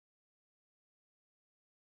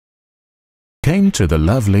came to the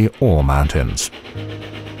lovely Ore Mountains.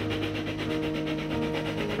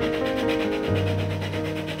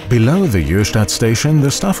 Below the Jöstadt station,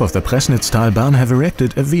 the staff of the Pressnitztalbahn have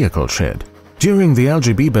erected a vehicle shed. During the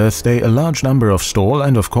LGB birthday, a large number of stall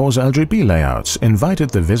and of course LGB layouts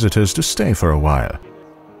invited the visitors to stay for a while.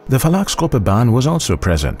 The Verlagsgruppe Bahn was also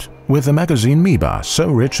present, with the magazine MIBA,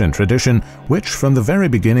 so rich in tradition, which from the very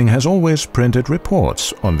beginning has always printed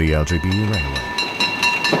reports on the LGB railway.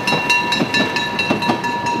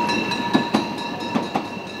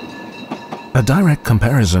 A direct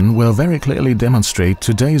comparison will very clearly demonstrate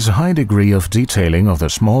today's high degree of detailing of the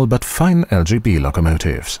small but fine LGB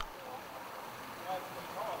locomotives.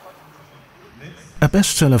 A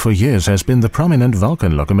bestseller for years has been the prominent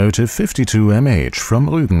Vulcan locomotive 52MH from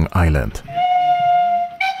Rügen Island,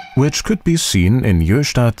 which could be seen in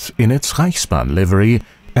Jöstadt in its Reichsbahn livery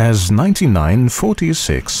as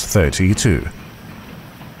 994632.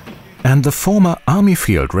 And the former Army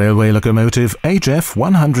Field Railway locomotive HF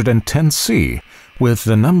 110C with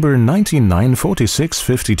the number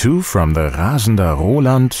 994652 from the Rasender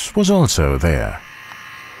Roland was also there.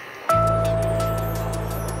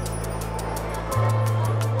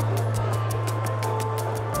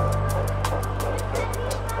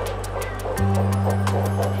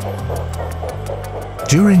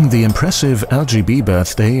 During the impressive LGB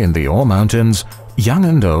birthday in the Ore Mountains, young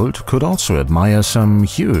and old could also admire some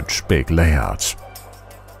huge big layouts.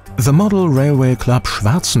 The model railway club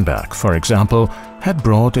Schwarzenberg, for example, had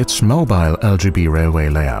brought its mobile LGB railway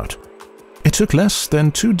layout. It took less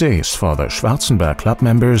than 2 days for the Schwarzenberg club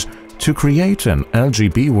members to create an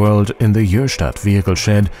LGB world in the Jöstadt vehicle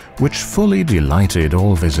shed, which fully delighted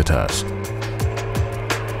all visitors.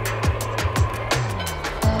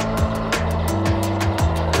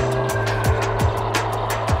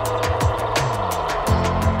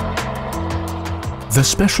 The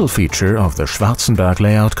special feature of the Schwarzenberg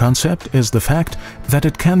layout concept is the fact that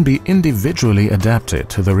it can be individually adapted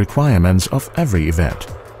to the requirements of every event.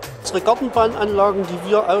 The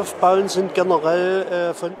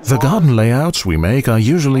garden layouts we make are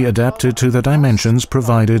usually adapted to the dimensions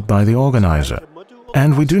provided by the organizer.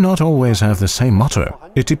 And we do not always have the same motto.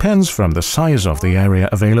 It depends from the size of the area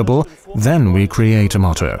available, then we create a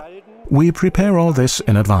motto. We prepare all this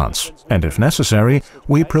in advance, and if necessary,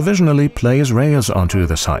 we provisionally place rails onto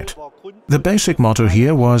the site. The basic motto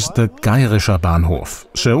here was the Geirischer Bahnhof,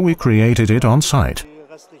 so we created it on site.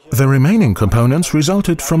 The remaining components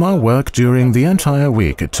resulted from our work during the entire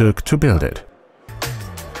week it took to build it.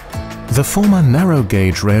 The former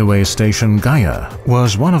narrow-gauge railway station Geier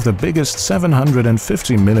was one of the biggest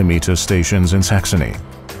 750mm stations in Saxony.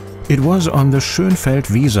 It was on the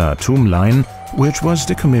Schönfeld-Wiesa-Thum line, which was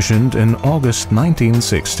decommissioned in August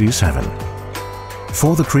 1967.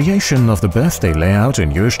 For the creation of the birthday layout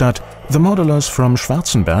in Jöstadt, the modelers from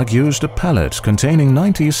Schwarzenberg used a pallet containing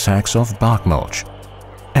 90 sacks of bark mulch.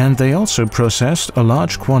 And they also processed a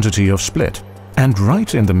large quantity of split. And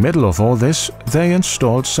right in the middle of all this, they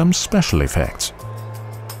installed some special effects.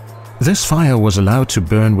 This fire was allowed to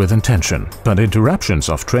burn with intention, but interruptions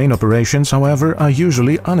of train operations, however, are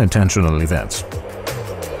usually unintentional events.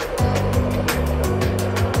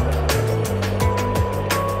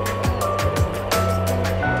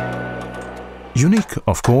 Unique,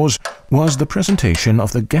 of course, was the presentation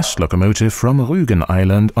of the guest locomotive from Rügen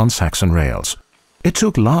Island on Saxon rails. It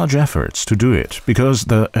took large efforts to do it, because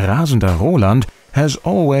the Rasender Roland has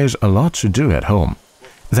always a lot to do at home.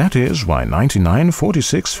 That is why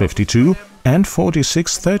 994652 and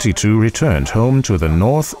 4632 returned home to the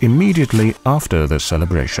north immediately after the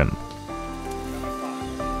celebration.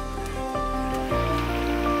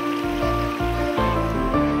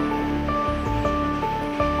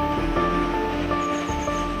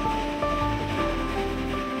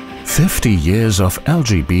 "50 years of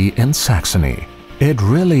LGB in Saxony." It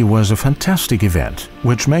really was a fantastic event,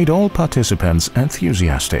 which made all participants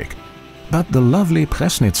enthusiastic. But the lovely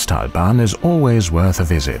Pressnitztalbahn is always worth a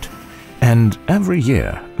visit. And every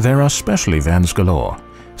year there are special events galore.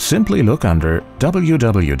 Simply look under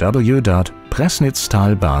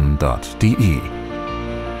www.pressnitztalbahn.de.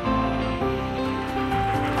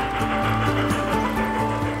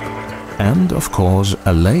 And of course,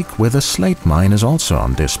 a lake with a slate mine is also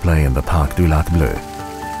on display in the Parc du Lac Bleu.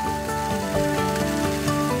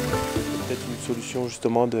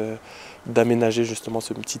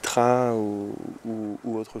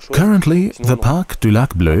 Currently, the Parc du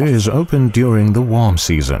Lac Bleu is open during the warm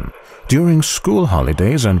season, during school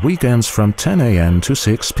holidays and weekends from 10 a.m. to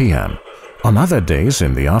 6 p.m. On other days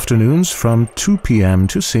in the afternoons from 2 p.m.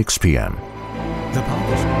 to 6 p.m. The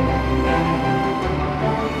park is